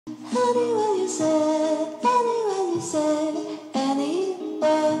Anywhere you say,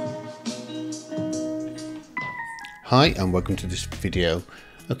 anywhere. Hi and welcome to this video.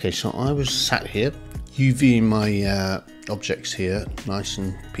 Okay, so I was sat here UVing my objects here nice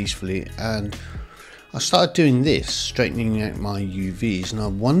and peacefully, and I started doing this, straightening out my UVs, and I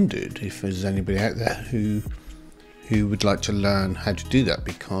wondered if there's anybody out there who would like to learn how to do that,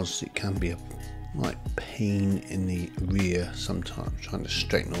 because it can be a pain in the rear sometimes trying to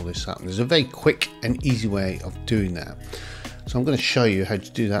straighten all this up. And there's a very quick and easy way of doing that, so I'm going to show you how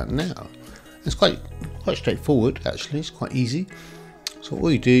to do that now. It's quite straightforward actually, it's quite easy. So all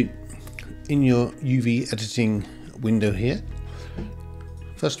you do in your UV editing window here,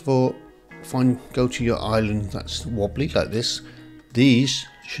 first of all go to your island that's wobbly like this. These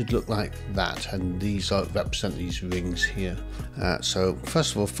should look like that, and these represent these rings here. So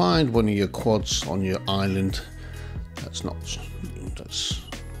first of all, find one of your quads on your island that's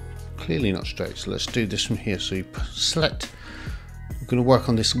clearly not straight. So let's do this from here. So you select, we're going to work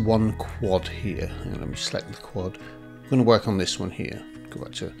on this one quad here. Let me select the quad. We're going to work on this one here. Go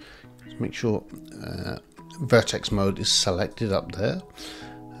back to, make sure vertex mode is selected up there.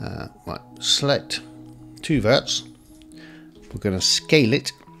 Right, select two verts. We're going to scale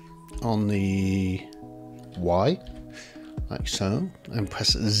it on the Y, like so, and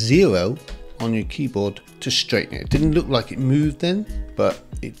press 0 on your keyboard to straighten it. It didn't look like it moved then, but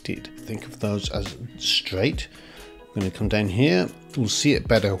it did. Think of those as straight. I'm going to come down here. We'll see it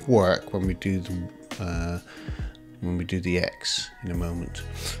better work when we do the X in a moment.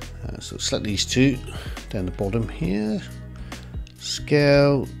 So select these two down the bottom here,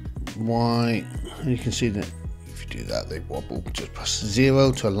 scale Y, and you can see that if you do that they wobble. Just press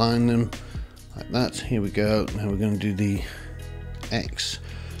 0 to align them like that. Here we go. Now we're going to do the X.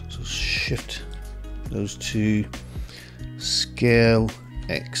 So shift those two, scale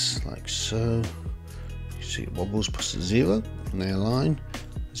X like so. You see it wobbles, press 0 and they align.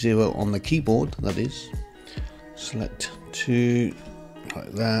 0 on the keyboard, that is. Select two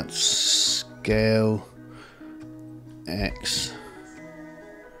like that, scale X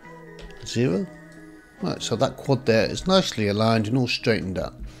 0. Right, so that quad there is nicely aligned and all straightened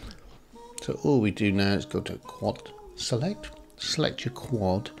up. So all we do now is go to quad, select your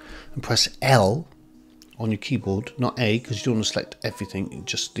quad and press L on your keyboard, not A, because you don't want to select everything,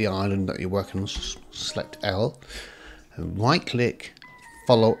 just the island that you're working on. So select L and right click,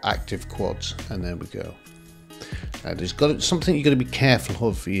 follow active quads, and there we go. Now there's something you've got to be careful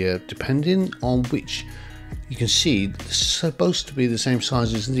of here, depending on which. You can see it's supposed to be the same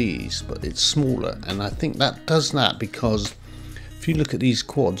size as these, but it's smaller, and I think that does that because if you look at these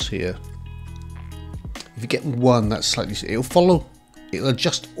quads here, if you get one that's slightly, it'll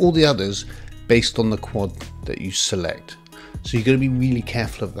adjust all the others based on the quad that you select. So you've got to be really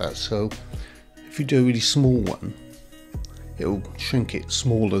careful of that. So if you do a really small one, it'll shrink it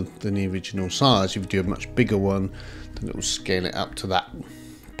smaller than the original size. If you do a much bigger one, then it will scale it up to that,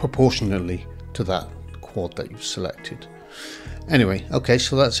 proportionally to that quad that you've selected. Anyway, okay,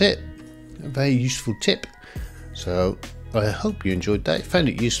 so that's it. A very useful tip. So I hope you enjoyed that, found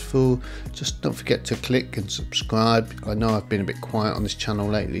it useful. Just don't forget to click and subscribe. I know I've been a bit quiet on this channel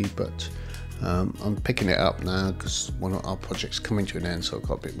lately, but I'm picking it up now because one of our projects coming to an end, so I've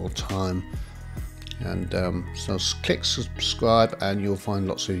got a bit more time. And so click subscribe and you'll find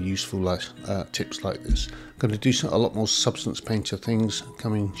lots of useful tips like this. I'm going to do a lot more Substance Painter things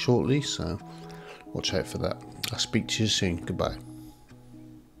coming shortly, so watch out for that. I'll speak to you soon. Goodbye.